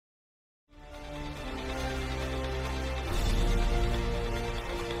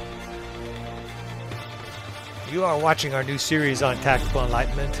You are watching our new series on Tactical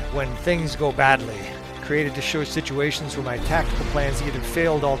Enlightenment, When Things Go Badly, created to show situations where my tactical plans either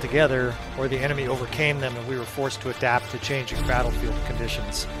failed altogether or the enemy overcame them and we were forced to adapt to changing battlefield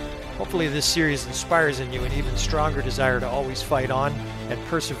conditions. Hopefully this series inspires in you an even stronger desire to always fight on and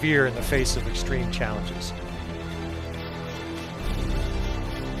persevere in the face of extreme challenges.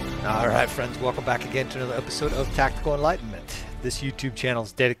 Alright friends, welcome back again to another episode of Tactical Enlightenment. This YouTube channel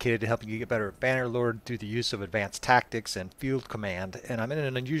is dedicated to helping you get better at Bannerlord through the use of advanced tactics and field command, and I'm in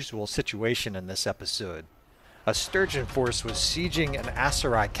an unusual situation in this episode. A Sturgeon force was sieging an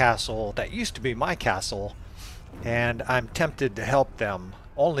Aserai castle that used to be my castle, and I'm tempted to help them,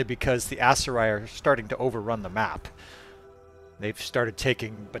 only because the Aserai are starting to overrun the map. They've started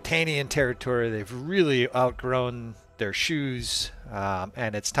taking Botanian territory, they've really outgrown their shoes,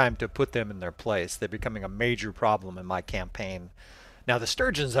 and it's time to put them in their place. They're becoming a major problem in my campaign. Now the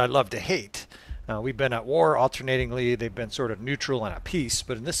Sturgeons I love to hate. We've been at war alternatingly, they've been sort of neutral and at peace,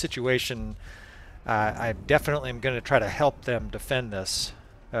 but in this situation I definitely am going to try to help them defend this.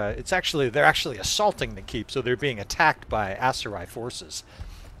 They're actually assaulting the keep, so they're being attacked by Aserai forces.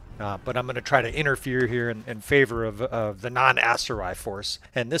 But I'm going to try to interfere here in favor of the non-Aserai force,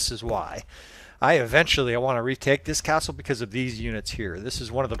 and this is why. I want to retake this castle because of these units here. This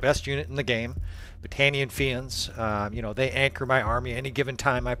is one of the best units in the game. Botanian Fiends, you know, they anchor my army. Any given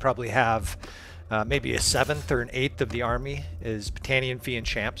time I probably have maybe a 7th or an 8th of the army is Botanian Fiend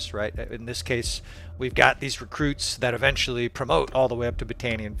champs, right? In this case, we've got these recruits that eventually promote all the way up to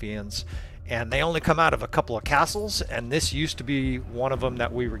Botanian Fiends. And they only come out of a couple of castles, and this used to be one of them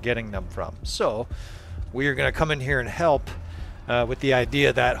that we were getting them from. So we are going to come in here and help with the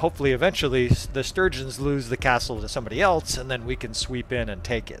idea that hopefully eventually the Sturgeons lose the castle to somebody else, and then we can sweep in and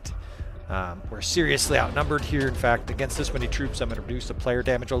take it. We're seriously outnumbered here. In fact, against this many troops, I'm going to reduce the player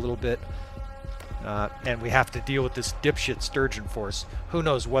damage a little bit. And we have to deal with this dipshit Sturgeon force. Who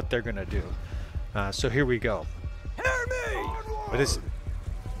knows what they're going to do. So here we go. But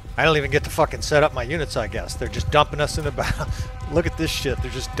I don't even get to fucking set up my units, I guess. They're just dumping us into battle. Look at this shit. They're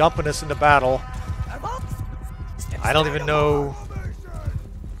just dumping us into battle. I don't even know.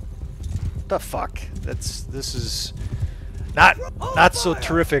 What the fuck? This is not so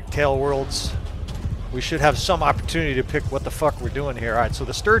terrific, Tail Worlds. We should have some opportunity to pick what the fuck we're doing here. Alright, so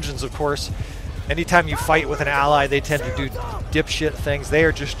the Sturgeons, of course, anytime you fight with an ally, they tend to do dipshit things. They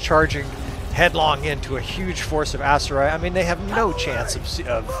are just charging headlong into a huge force of Aserai. I mean, they have no chance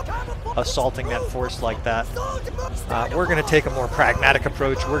of assaulting that force like that. We're going to take a more pragmatic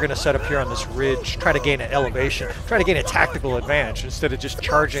approach. We're going to set up here on this ridge, try to gain an elevation, try to gain a tactical advantage instead of just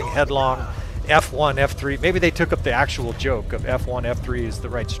charging headlong F1, F3. Maybe they took up the actual joke of F1, F3 is the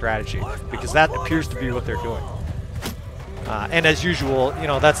right strategy, because that appears to be what they're doing. And as usual, you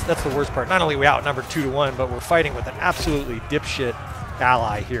know, that's the worst part. Not only are we outnumbered 2-1, but we're fighting with an absolutely dipshit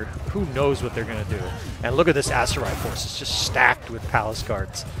ally here. Who knows what they're going to do? And look at this Aserai force. It's just stacked with palace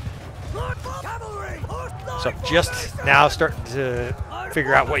guards. So I'm just now starting to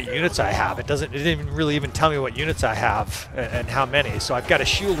figure out what units I have. It didn't really even tell me what units I have and how many. So I've got a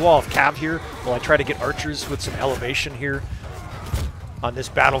shield wall of cav here while I try to get archers with some elevation here. On this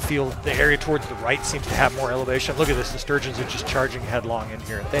battlefield, the area towards the right seems to have more elevation. Look at this. The Sturgeons are just charging headlong in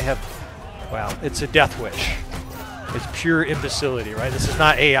here. They have, well, it's a death wish. It's pure imbecility, right? This is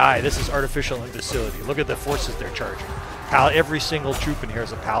not AI. This is artificial imbecility. Look at the forces they're charging. Every single troop in here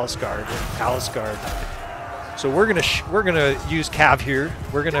is a palace guard. So we're gonna use cav here.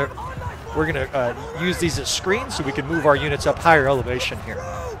 We're gonna use these as screens so we can move our units up higher elevation here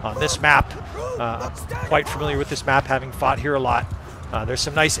on this map. I'm quite familiar with this map, having fought here a lot. There's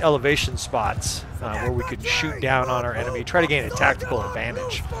some nice elevation spots where we could shoot down on our enemy, try to gain a tactical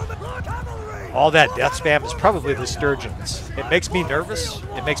advantage. All that death spam is probably the Sturgeons. It makes me nervous.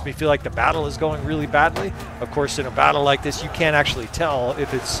 It makes me feel like the battle is going really badly. Of course, in a battle like this, you can't actually tell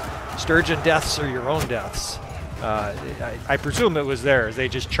if it's Sturgeon deaths or your own deaths. I presume it was theirs. They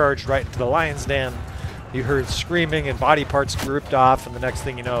just charged right into the lion's den. You heard screaming and body parts ripped off, and the next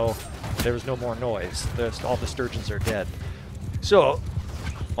thing you know, there was no more noise. All the Sturgeons are dead. So,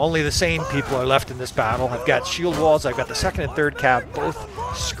 only the sane people are left in this battle. I've got shield walls, I've got the 2nd and 3rd cav,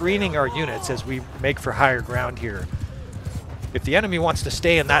 both screening our units as we make for higher ground here. If the enemy wants to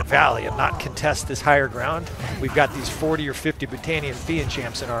stay in that valley and not contest this higher ground, we've got these 40 or 50 Botanian Fiend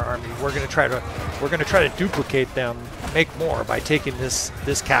champs in our army. We're going to try to duplicate them, make more by taking this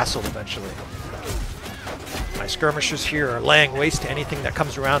castle eventually. My skirmishers here are laying waste to anything that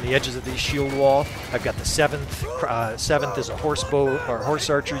comes around the edges of the shield wall. I've got the 7th. 7th is a horse bow or horse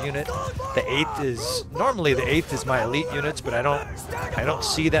archer unit. The 8th is normally the 8th is my elite units, but I don't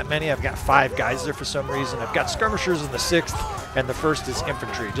see that many. I've got 5 guys there for some reason. I've got skirmishers in the 6th, and the 1st is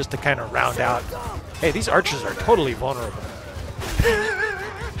infantry, just to kind of round out. Hey, these archers are totally vulnerable.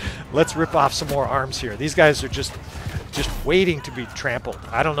 Let's rip off some more arms here. These guys are just waiting to be trampled.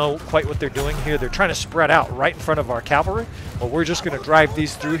 I don't know quite what they're doing here. They're trying to spread out right in front of our cavalry, but we're just going to drive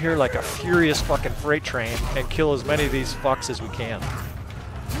these through here like a furious fucking freight train and kill as many of these fucks as we can.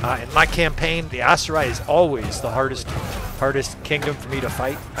 In my campaign, the Asurai is always the hardest kingdom for me to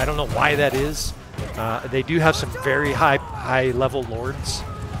fight. I don't know why that is. They do have some very high level lords.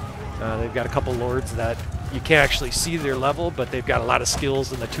 They've got a couple lords that you can't actually see their level, but they've got a lot of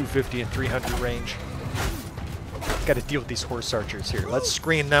skills in the 250 and 300 range. Got to deal with these horse archers here. Let's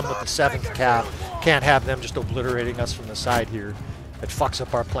screen them with the 7th cav. Can't have them just obliterating us from the side here. It fucks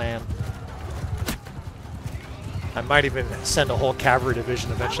up our plan. I might even send a whole cavalry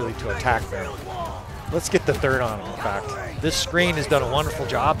division eventually to attack them. Let's get the 3rd on them, in fact. This screen has done a wonderful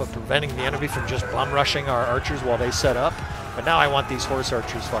job of preventing the enemy from just bum rushing our archers while they set up. But now I want these horse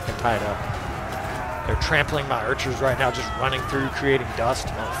archers fucking tied up. They're trampling my archers right now, just running through, creating dust,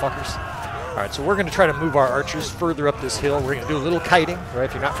 motherfuckers. All right, so we're going to try to move our archers further up this hill. We're going to do a little kiting, right?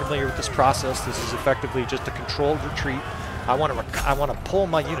 If you're not familiar with this process, this is effectively just a controlled retreat. I want to pull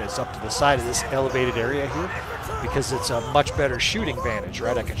my units up to the side of this elevated area here because it's a much better shooting vantage,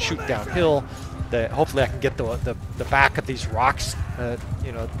 right? I can shoot downhill. Hopefully I can get the back of these rocks,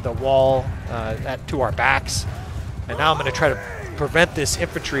 you know, the wall to our backs. And now I'm going to try to prevent this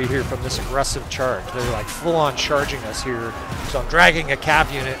infantry here from this aggressive charge. They're like full-on charging us here. So I'm dragging a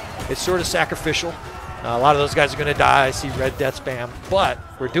cav unit. It's sort of sacrificial. A lot of those guys are going to die. I see red death spam. But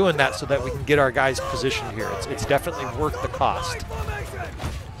we're doing that so that we can get our guys positioned here. It's definitely worth the cost.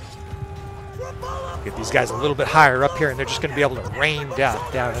 Get these guys a little bit higher up here, and they're just going to be able to rain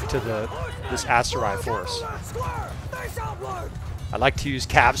death down into this Asurai force. I like to use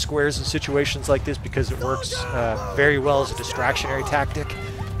cav squares in situations like this because it works very well as a distractionary tactic.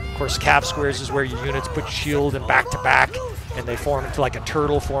 Of course, cav squares is where your units put shield and back to back, and they form into like a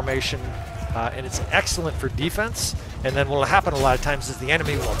turtle formation. And it's excellent for defense. And then what will happen a lot of times is the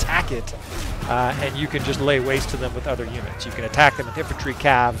enemy will attack it, and you can just lay waste to them with other units. You can attack them with infantry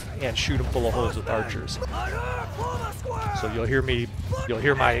cav and shoot them full of holes with archers. So you'll hear my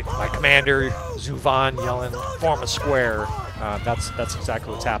commander Zuvan yelling, "Form a square." That's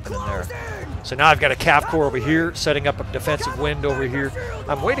exactly what's happening there. So now I've got a cav corps over here, setting up a defensive wind over here.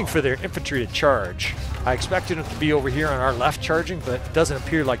 I'm waiting for their infantry to charge. I expected them to be over here on our left charging, but it doesn't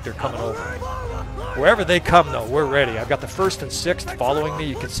appear like they're coming over. Wherever they come, though, we're ready. I've got the 1st and 6th following me.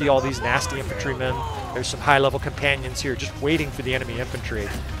 You can see all these nasty infantrymen. There's some high-level companions here just waiting for the enemy infantry.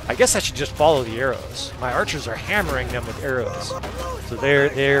 I guess I should just follow the arrows. My archers are hammering them with arrows. So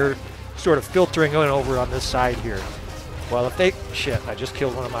they're sort of filtering over on this side here. Well, if they... Shit, I just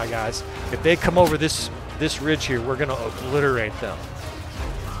killed one of my guys. If they come over this ridge here, we're going to obliterate them.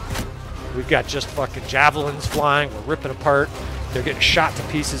 We've got just fucking javelins flying. We're ripping apart. They're getting shot to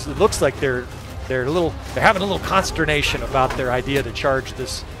pieces. It looks like they're having a little consternation about their idea to charge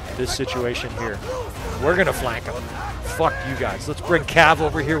this situation here. We're going to flank them. Fuck you guys. Let's bring cav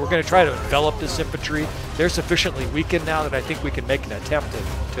over here. We're going to try to envelop this infantry. They're sufficiently weakened now that I think we can make an attempt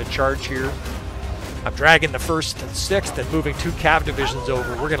to charge here. I'm dragging the 1st and 6th and moving 2 cav divisions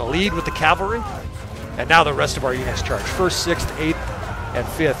over. We're going to lead with the cavalry, and now the rest of our units charge. 1st, 6th, 8th, and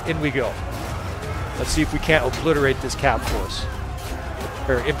 5th. In we go. Let's see if we can't obliterate this cav force,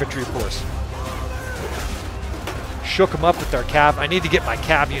 or infantry force. Shook them up with our cav. I need to get my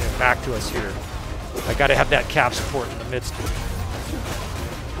cav unit back to us here. I got to have that cav support in the midst.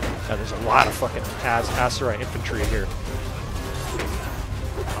 Now, there's a lot of fucking Asurai infantry here.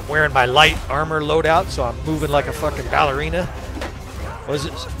 I'm wearing my light armor loadout, so I'm moving like a fucking ballerina. What is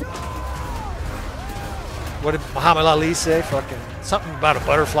it? What did Muhammad Ali say? Fucking something about a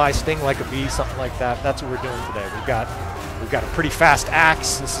butterfly sting like a bee, something like that. That's what we're doing today. We've got a pretty fast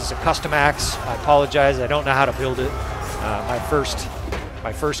axe. This is a custom axe. I apologize. I don't know how to build it.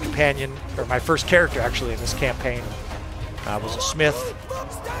 My first companion, or my first character actually in this campaign, was a smith.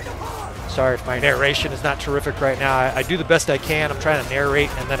 Sorry if my narration is not terrific right now. I do the best I can. I'm trying to narrate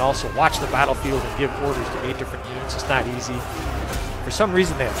and then also watch the battlefield and give orders to 8 different units. It's not easy. For some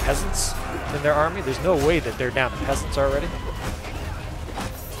reason they have peasants in their army. There's no way that they're down to peasants already.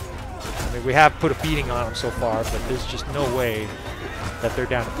 I mean, we have put a beating on them so far, but there's just no way that they're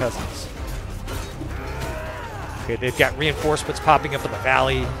down to peasants. Okay, they've got reinforcements popping up in the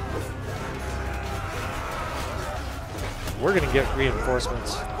valley. we're going to get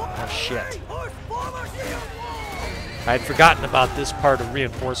reinforcements. Oh, shit. I had forgotten about this part of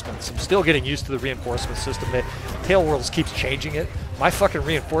reinforcements. I'm still getting used to the reinforcement system. Tail Worlds keeps changing it. My fucking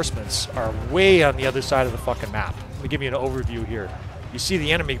reinforcements are way on the other side of the fucking map. Let me give you an overview here. You see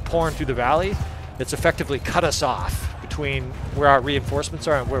the enemy pouring through the valley? It's effectively cut us off between where our reinforcements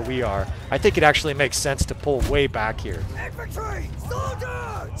are and where we are. I think it actually makes sense to pull way back here.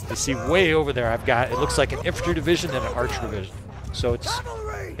 You see way over there I've got, it looks like an infantry division and an archer division. So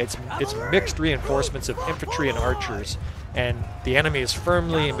it's mixed reinforcements of infantry and archers, and the enemy is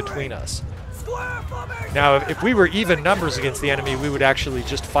firmly in between us. Now, if we were even numbers against the enemy, we would actually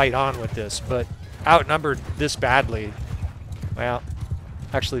just fight on with this, but outnumbered this badly, well,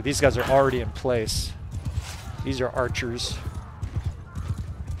 actually these guys are already in place. These are archers.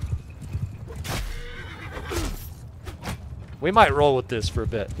 We might roll with this for a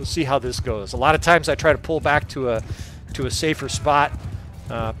bit. We'll see how this goes. A lot of times I try to pull back to a safer spot,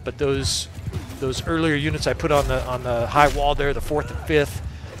 but those earlier units I put on the high wall there, the 4th and 5th,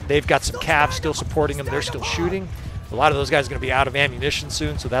 they've got some cavs still supporting them. They're still shooting. A lot of those guys are going to be out of ammunition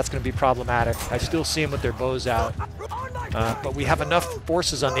soon, so that's going to be problematic. I still see them with their bows out. But we have enough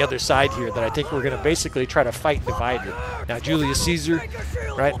forces on the other side here that I think we're going to basically try to fight divided. Now, Julius Caesar,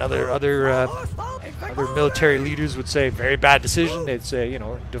 right, and other military leaders would say, very bad decision. They'd say, you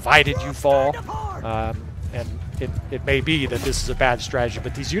know, divided you fall. And it may be that this is a bad strategy,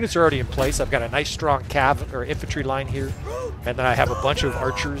 but these units are already in place. I've got a nice strong cav or infantry line here, and then I have a bunch of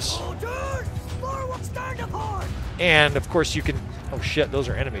archers. And of course you can, oh shit, those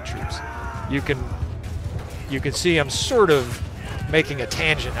are enemy troops. You can see I'm sort of making a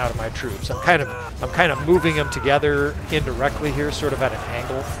tangent out of my troops. I'm kind of moving them together indirectly here, sort of at an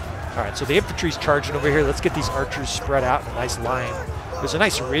angle. All right, so the infantry's charging over here. Let's get these archers spread out in a nice line. There's a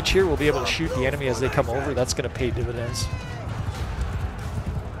nice ridge here. We'll be able to shoot the enemy as they come over. That's going to pay dividends.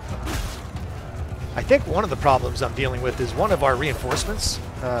 I think one of the problems I'm dealing with is one of our reinforcements.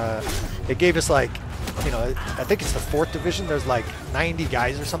 It gave us like, you know, I think it's the 4th Division. There's like 90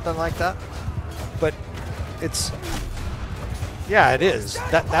 guys or something like that. But it's, yeah, it is.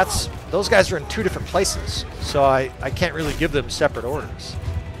 Those guys are in 2 different places. So I can't really give them separate orders.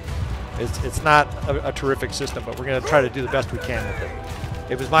 It's not a terrific system, but we're going to try to do the best we can with it.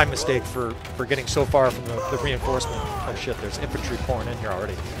 It was my mistake for getting so far from the reinforcement. Oh shit, there's infantry pouring in here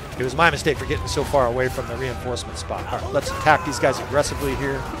already. It was my mistake for getting so far away from the reinforcement spot. All right, let's attack these guys aggressively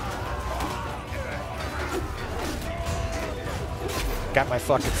here. Got my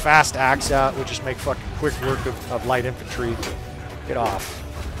fucking fast axe out. We'll just make fucking quick work of light infantry. Get off.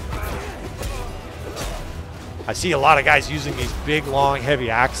 I see a lot of guys using these big, long, heavy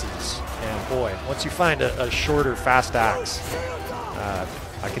axes. And boy, once you find a shorter, fast axe,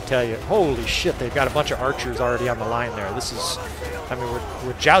 I can tell you, holy shit, they've got a bunch of archers already on the line there. This is, I mean,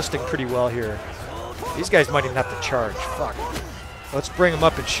 we're jousting pretty well here. These guys might even have to charge. Fuck. Let's bring them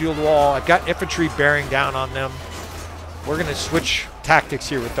up in shield wall. I've got infantry bearing down on them. We're going to switch tactics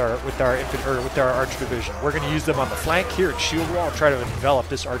here with our archer division. We're going to use them on the flank here at shield wall, try to envelop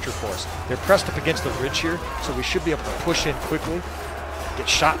this archer force. They're pressed up against the ridge here, so we should be able to push in quickly. Get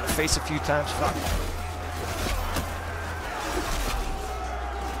shot in the face a few times. Fuck.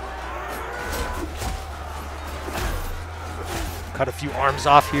 Cut a few arms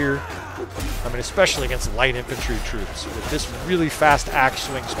off here. I mean, especially against light infantry troops. With this really fast axe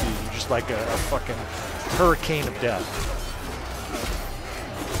swing speed, you're just like a fucking hurricane of death.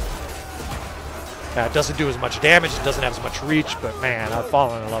 Now, it doesn't do as much damage, it doesn't have as much reach, but man, I've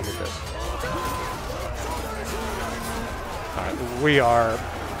fallen in love with it. Alright, we are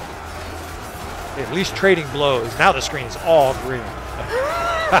at least trading blows. Now the screen is all green.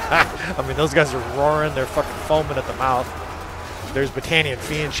 I mean, those guys are roaring, they're fucking foaming at the mouth. There's Battanian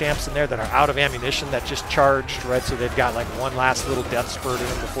Fiend champs in there that are out of ammunition that just charged, right? So they've got like one last little death spurt in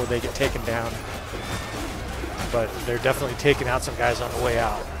them before they get taken down. But they're definitely taking out some guys on the way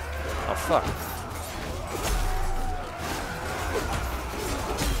out. Oh, fuck.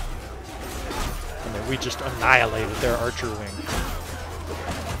 I mean, we just annihilated their archer wing.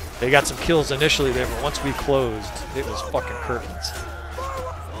 They got some kills initially there, but once we closed, it was fucking curtains.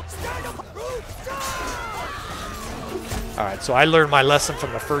 Alright, so I learned my lesson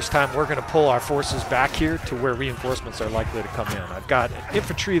from the first time. We're going to pull our forces back here to where reinforcements are likely to come in. I've got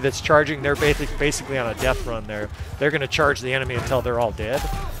infantry that's charging. They're basically on a death run there. They're going to charge the enemy until they're all dead.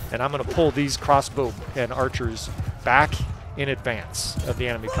 And I'm going to pull these crossbow and archers back in advance of the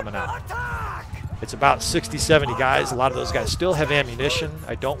enemy coming out. It's about 60, 70 guys. A lot of those guys still have ammunition.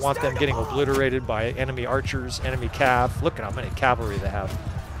 I don't want them getting obliterated by enemy archers, enemy cav. Look at how many cavalry they have.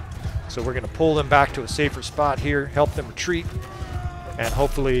 So we're going to pull them back to a safer spot here, help them retreat, and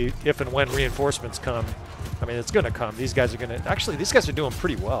hopefully, if and when reinforcements come, I mean, it's going to come. These guys are going to... Actually, these guys are doing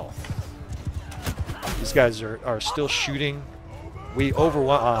pretty well. These guys are still shooting. We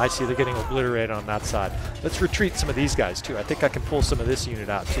overwhelm... Oh, I see they're getting obliterated on that side. Let's retreat some of these guys, too. I think I can pull some of this unit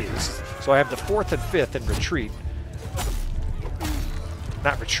out, too. So I have the 4th and 5th in retreat.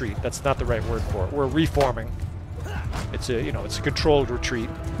 Not retreat. That's not the right word for it. We're reforming. It's a, you know, it's a controlled retreat,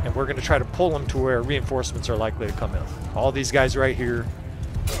 and we're going to try to pull them to where reinforcements are likely to come in. All these guys right here,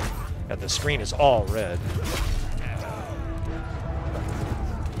 and the screen is all red.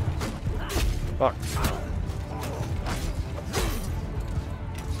 Fuck.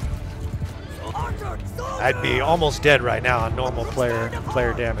 I'd be almost dead right now on normal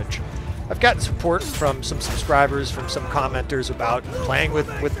player damage. I've gotten support from some subscribers, from some commenters about playing with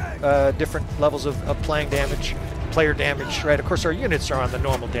different levels of playing damage, player damage. Right? Of course, our units are on the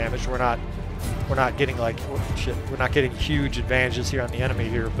normal damage. We're not getting like shit. We're not getting huge advantages here on the enemy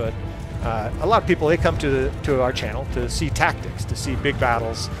here. But a lot of people, they come to our channel to see tactics, to see big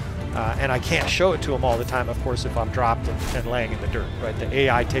battles. And I can't show it to them all the time, of course, if I'm dropped and laying in the dirt, right? The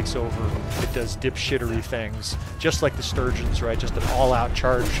AI takes over. It does dipshittery things, just like the Sturgeons, right? Just an all-out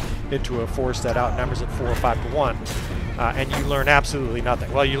charge into a force that outnumbers it 4 or 5 to 1, and you learn absolutely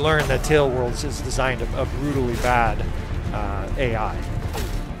nothing. Well, you learn that Tail Worlds is designed a brutally bad AI.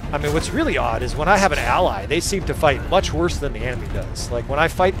 I mean, what's really odd is when I have an ally, they seem to fight much worse than the enemy does. Like, when I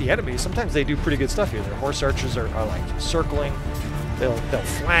fight the enemy, sometimes they do pretty good stuff here. Their horse archers are like circling. They'll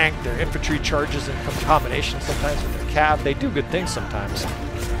flank, their infantry charges in combination sometimes with their cav. They do good things sometimes.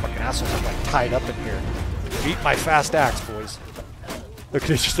 Fucking assholes are like tied up in here. Beat my fast axe, boys. Look,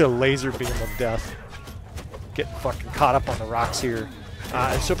 it's just a laser beam of death. Getting fucking caught up on the rocks here.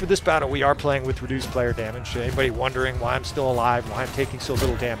 And so for this battle, we are playing with reduced player damage. Anybody wondering why I'm still alive, why I'm taking so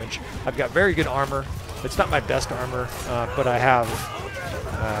little damage? I've got very good armor. It's not my best armor, but I have,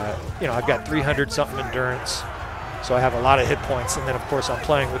 you know, I've got 300-something endurance. So I have a lot of hit points, and then of course I'm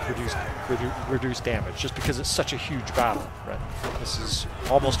playing with reduced damage, just because it's such a huge battle. Right? This is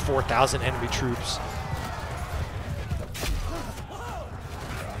almost 4,000 enemy troops.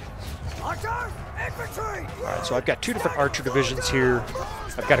 Alright, so I've got 2 different archer divisions here.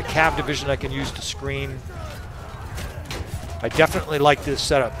 I've got a cav division I can use to screen. I definitely like this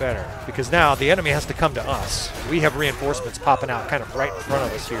setup better, because now the enemy has to come to us. We have reinforcements popping out kind of right in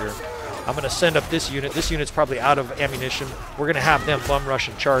front of us here. I'm going to send up this unit. This unit's probably out of ammunition. We're going to have them bum rush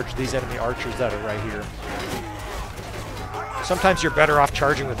and charge these enemy archers that are right here. Sometimes you're better off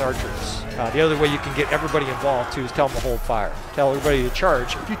charging with archers. The other way you can get everybody involved, too, is tell them to hold fire. Tell everybody to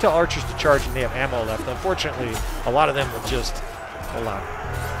charge. If you tell archers to charge and they have ammo left, unfortunately, a lot of them will just... Hold on.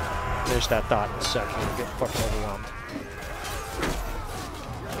 Finish that thought in a second. We'll get fucking overwhelmed.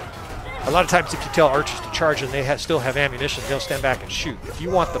 A lot of times if you tell archers to charge and they still have ammunition, they'll stand back and shoot. If you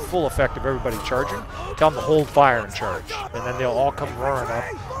want the full effect of everybody charging, tell them to hold fire and charge. And then they'll all come roaring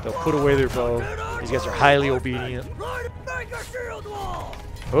up. They'll put away their bow. These guys are highly obedient.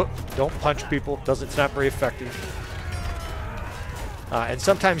 Oh, don't punch people. It's not very effective. And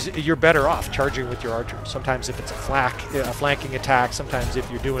sometimes you're better off charging with your archers. Sometimes if it's a flanking attack, sometimes if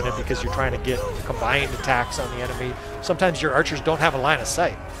you're doing it because you're trying to get combined attacks on the enemy, sometimes your archers don't have a line of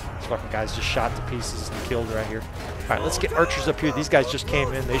sight. These fucking guys just shot to pieces and killed right here. Alright, let's get archers up here. These guys just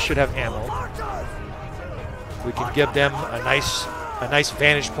came in. They should have ammo. We can give them a nice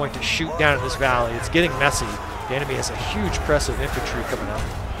vantage point to shoot down in this valley. It's getting messy. The enemy has a huge press of infantry coming up.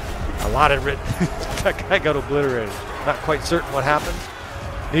 A lot of that guy got obliterated. Not quite certain what happened.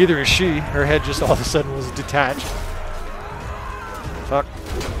 Neither is she. Her head just all of a sudden was detached. Fuck.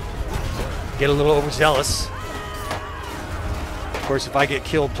 Get a little overzealous. Of course, if I get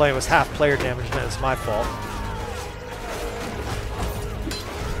killed playing with half player damage, then it's my fault.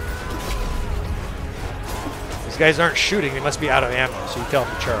 These guys aren't shooting. They must be out of ammo, so you tell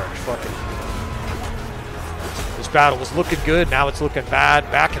them to charge. Fuck it. This battle was looking good. Now it's looking bad.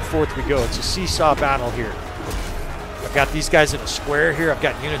 Back and forth we go. It's a seesaw battle here. I've got these guys in a square here. I've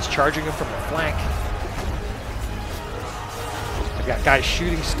got units charging them from the flank. I've got guys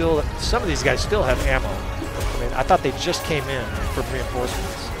shooting still. Some of these guys still have ammo. I mean, I thought they just came in for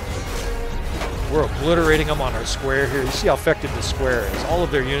reinforcements. We're obliterating them on our square here. You see how effective this square is. All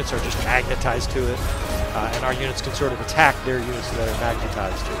of their units are just magnetized to it, and our units can sort of attack their units that are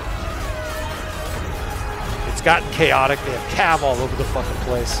magnetized to it. It's gotten chaotic. They have cav all over the fucking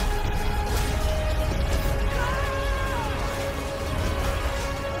place.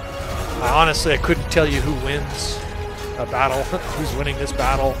 Honestly, I couldn't tell you who wins a battle, who's winning this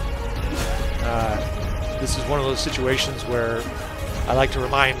battle. This is one of those situations where I like to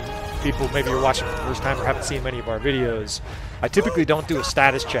remind people, maybe you're watching for the first time or haven't seen many of our videos, I typically don't do a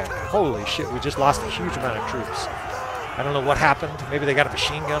status check. Holy shit, we just lost a huge amount of troops. I don't know what happened. Maybe they got a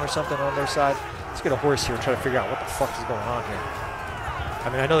machine gun or something on their side. Let's get a horse here and try to figure out what the fuck is going on here. I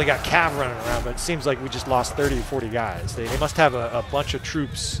mean, I know they got cav running around, but it seems like we just lost 30 or 40 guys. They must have a bunch of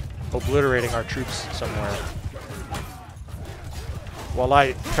troops obliterating our troops somewhere. While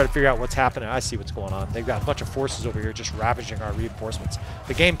I try to figure out what's happening, I see what's going on. They've got a bunch of forces over here just ravaging our reinforcements.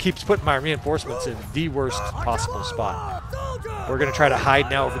 The game keeps putting my reinforcements in the worst possible spot. We're going to try to hide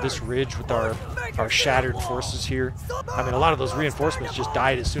now over this ridge with our shattered forces here. I mean, a lot of those reinforcements just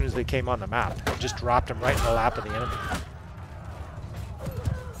died as soon as they came on the map. Just dropped them right in the lap of the enemy.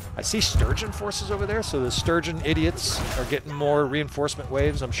 I see Sturgeon forces over there, so the Sturgeon idiots are getting more reinforcement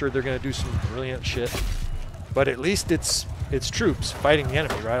waves. I'm sure they're going to do some brilliant shit. But at least it's troops fighting the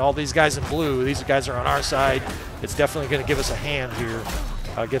enemy, right? All these guys in blue, these guys are on our side. It's definitely going to give us a hand here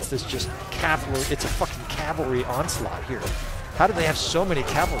against this just cavalry. It's a fucking cavalry onslaught here. How do they have so many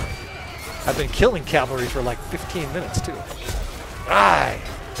cavalry? I've been killing cavalry for like 15 minutes, too. Aye!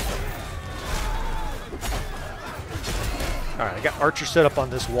 All right, I got archers set up on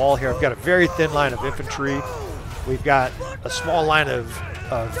this wall here. I've got a very thin line of infantry. We've got a small line of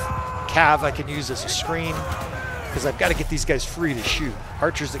cav I can use as a screen, because I've got to get these guys free to shoot.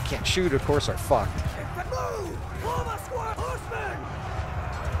 Archers that can't shoot, of course, are fucked.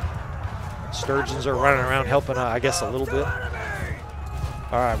 Sturgeons are running around helping out, I guess, a little bit.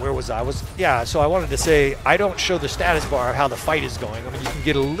 All right, where was I? Yeah, so I wanted to say, I don't show the status bar of how the fight is going. I mean, you can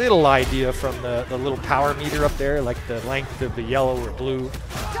get a little idea from the little power meter up there, like the length of the yellow or blue.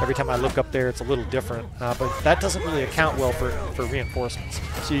 Every time I look up there, it's a little different. But that doesn't really account well for reinforcements.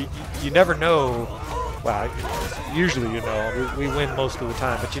 So you never know. Well, usually you know. We win most of the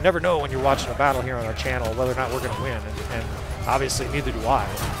time. But you never know when you're watching a battle here on our channel whether or not we're going to win. And obviously, neither do I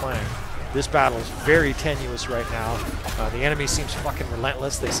when I'm playing. This battle is very tenuous right now. The enemy seems fucking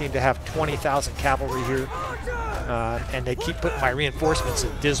relentless. They seem to have 20,000 cavalry here. And they keep putting my reinforcements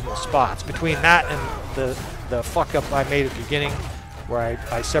in dismal spots. Between that and the fuck up I made at the beginning, where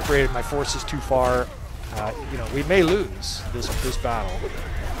I separated my forces too far, you know, we may lose this battle.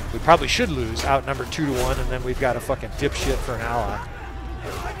 We probably should lose, outnumbered 2-1, and then we've got a fucking dipshit for an ally.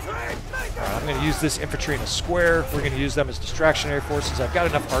 I'm going to use this infantry in a square. We're going to use them as distractionary forces. I've got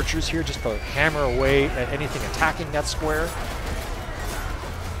enough archers here just to hammer away at anything attacking that square.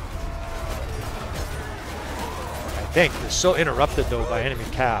 I think they're so interrupted, though, by enemy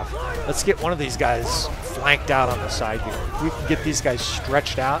cav. Let's get one of these guys flanked out on the side here. If we can get these guys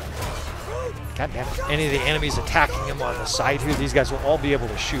stretched out, God damn it, any of the enemies attacking them on the side here, these guys will all be able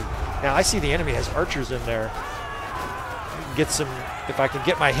to shoot. Now, I see the enemy has archers in there. Get some, if I can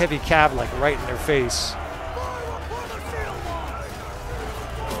get my heavy cav like right in their face.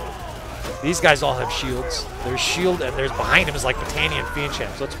 These guys all have shields. There's shield, and there's behind him is like Battanian Fiend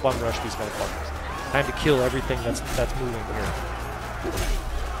Champs. Let's bum rush these motherfuckers. Time to kill everything that's moving here.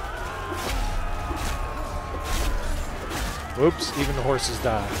 Whoops, even the horses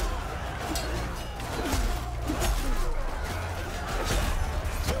die.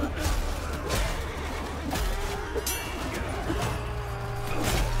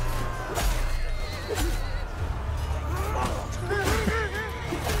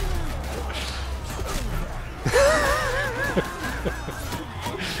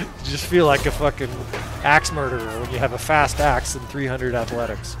 You just feel like a fucking axe murderer when you have a fast axe and 300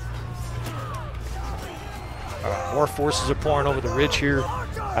 athletics. More forces are pouring over the ridge here.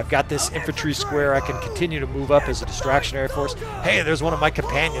 I've got this infantry square. I can continue to move up as a distractionary force. Hey, there's one of my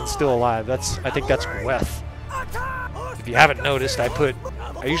companions still alive. I think that's Gweth. If you haven't noticed, I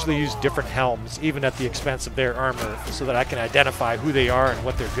usually use different helms, even at the expense of their armor, so that I can identify who they are and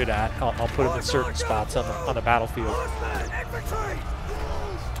what they're good at. I'll put them in certain spots on the battlefield.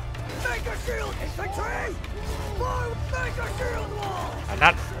 I'm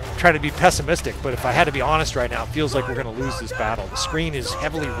not trying to be pessimistic, but if I had to be honest right now, it feels like we're going to lose this battle. The screen is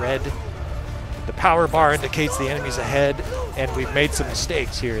heavily red. The power bar indicates the enemy's ahead, and we've made some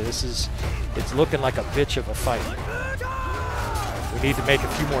mistakes here. It's looking like a bitch of a fight. We need to make a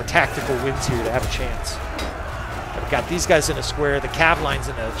few more tactical wins here to have a chance. I've got these guys in a square. The cav line's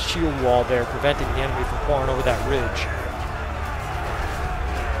in a shield wall there, preventing the enemy from pouring over that ridge.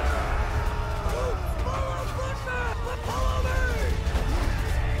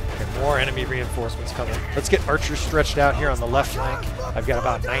 More enemy reinforcements coming. Let's get archers stretched out here on the left flank. I've got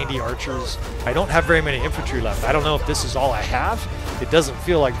about 90 archers. I don't have very many infantry left. I don't know if this is all I have. It doesn't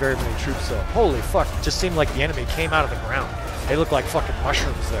feel like very many troops though. Holy fuck, it just seemed like the enemy came out of the ground. They look like fucking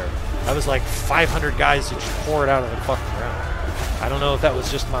mushrooms there. That was like 500 guys that just poured out of the fucking ground. I don't know if that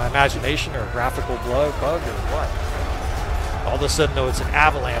was just my imagination or a graphical bug or what. All of a sudden, though, it's an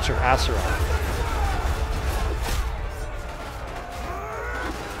avalanche of Azeroth.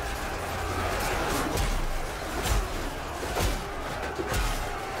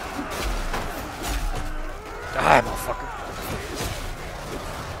 Die, motherfucker.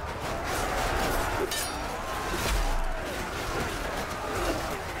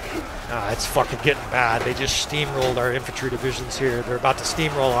 It's fucking getting bad. They just steamrolled our infantry divisions here. They're about to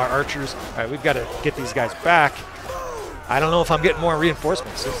steamroll our archers. All right, we've got to get these guys back. I don't know if I'm getting more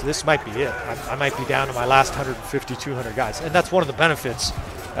reinforcements. This might be it. I might be down to my last 150, 200 guys. And that's one of the benefits,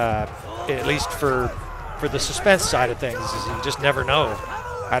 at least for the suspense side of things, is you just never know.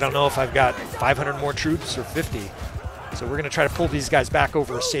 I don't know if I've got 500 more troops or 50. So we're going to try to pull these guys back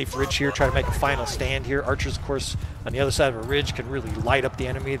over a safe ridge here, try to make a final stand here. Archers, of course, on the other side of a ridge can really light up the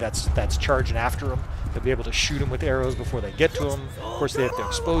enemy that's charging after them. They'll be able to shoot them with arrows before they get to them. Of course, they have to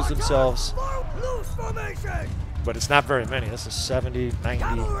expose themselves. But it's not very many. This is 70, 90.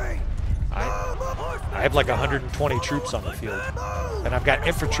 I have like 120 troops on the field. And I've got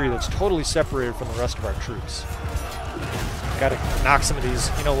infantry that's totally separated from the rest of our troops. Got to knock some of these.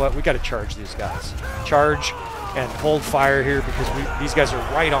 You know what? We got to charge these guys. Charge and hold fire here because these guys are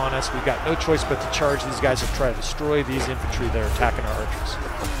right on us. We've got no choice but to charge these guys and try to destroy these infantry that are attacking our archers.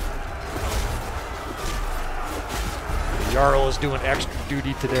 The Jarl is doing extra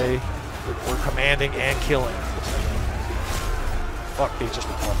duty today. We're commanding and killing. Fuck, they just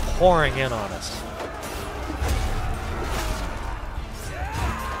are pouring in on us.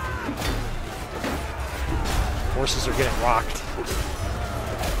 Horses are getting rocked.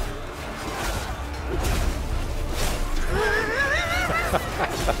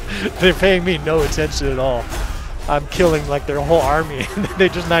 They're paying me no attention at all. I'm killing like their whole army and they're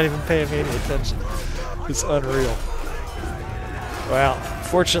just not even paying me any attention. It's unreal. Well,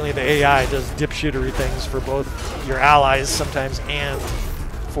 fortunately the AI does dipshittery things for both your allies sometimes and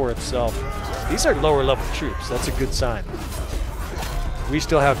for itself. These are lower level troops. That's a good sign. We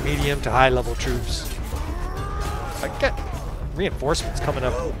still have medium to high level troops. I get reinforcements coming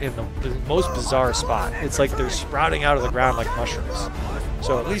up in the most bizarre spot. It's like they're sprouting out of the ground like mushrooms.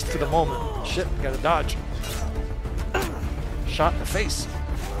 So at least for the moment, shit, gotta dodge. Shot in the face.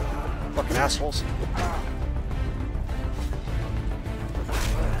 Fucking assholes.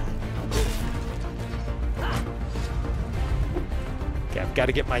 Okay, I've got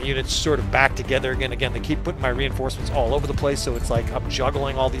to get my units sort of back together again. Again, they keep putting my reinforcements all over the place, so it's like I'm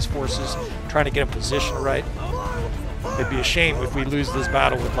juggling all these forces, trying to get them positioned right. It'd be a shame if we lose this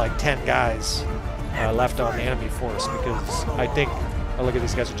battle with like 10 guys left on the enemy force, because I think, oh, look at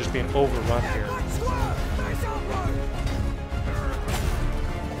these guys are just being overrun here.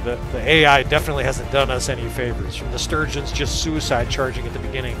 The AI definitely hasn't done us any favors. From the Sturgeons just suicide charging at the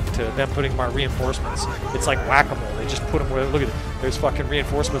beginning to them putting my reinforcements. It's like whack-a-mole. They just put them where, look at it. There's fucking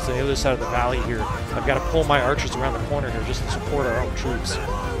reinforcements on the other side of the valley here. I've got to pull my archers around the corner here just to support our own troops.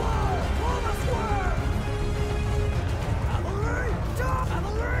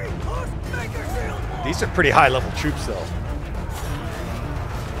 These are pretty high-level troops, though.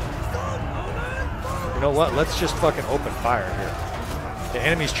 You know what? Let's just fucking open fire here. The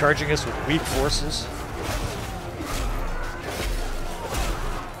enemy's charging us with weak forces.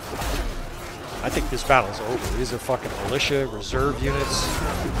 I think this battle's over. These are fucking militia, reserve units,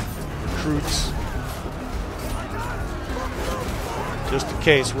 recruits. Just in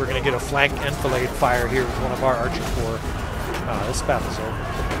case, we're going to get a flank enfilade fire here with one of our archer corps. This battle's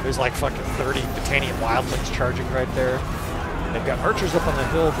over. There's like fucking 30 Battanian wildlings charging right there. They've got archers up on the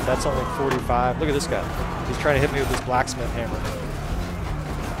hill, but that's only 45. Look at this guy. He's trying to hit me with his blacksmith hammer.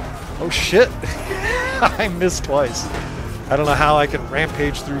 Oh shit! I missed twice. I don't know how I can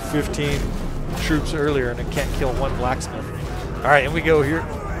rampage through 15 troops earlier and I can't kill one blacksmith. Alright, and we go here.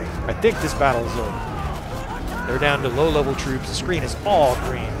 I think this battle is over. They're down to low-level troops. The screen is all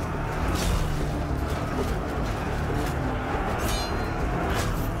green.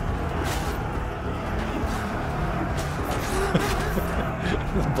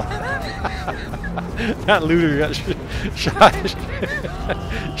 That looter got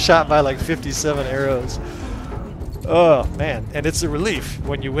shot by like 57 arrows. Oh man, and it's a relief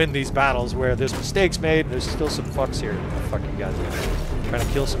when you win these battles where there's mistakes made and there's still some fucks here. Oh, fuck you guys, trying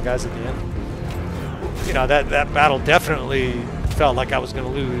to kill some guys at the end. You know, that battle definitely felt like I was going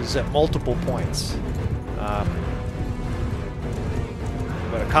to lose at multiple points. But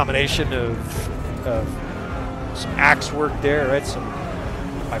a combination of some axe work there, right?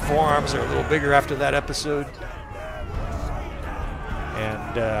 My forearms are a little bigger after that episode.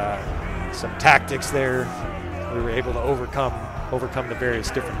 And some tactics there. We were able to overcome overcome the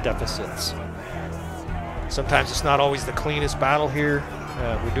various different deficits. Sometimes it's not always the cleanest battle here.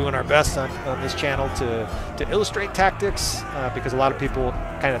 We're doing our best on this channel to illustrate tactics, because a lot of people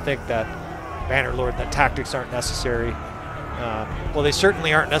kind of think that Bannerlord, that tactics aren't necessary. Well, they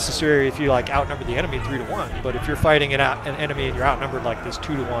certainly aren't necessary if you like outnumber the enemy 3-to-1. But if you're fighting an enemy and you're outnumbered like this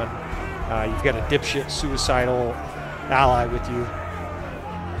 2-to-1, you've got a dipshit suicidal ally with you.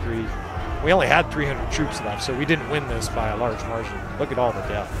 We only had 300 troops left, so we didn't win this by a large margin. Look at all the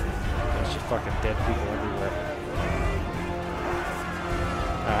death. There's just fucking dead people everywhere.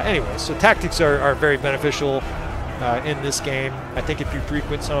 Anyway, so tactics are very beneficial in this game. I think if you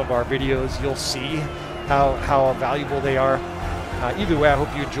frequent some of our videos, you'll see how valuable they are. Either way, I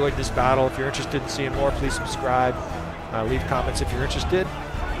hope you enjoyed this battle. If you're interested in seeing more, please subscribe. Leave comments if you're interested.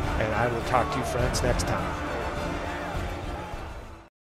 And I will talk to you friends next time.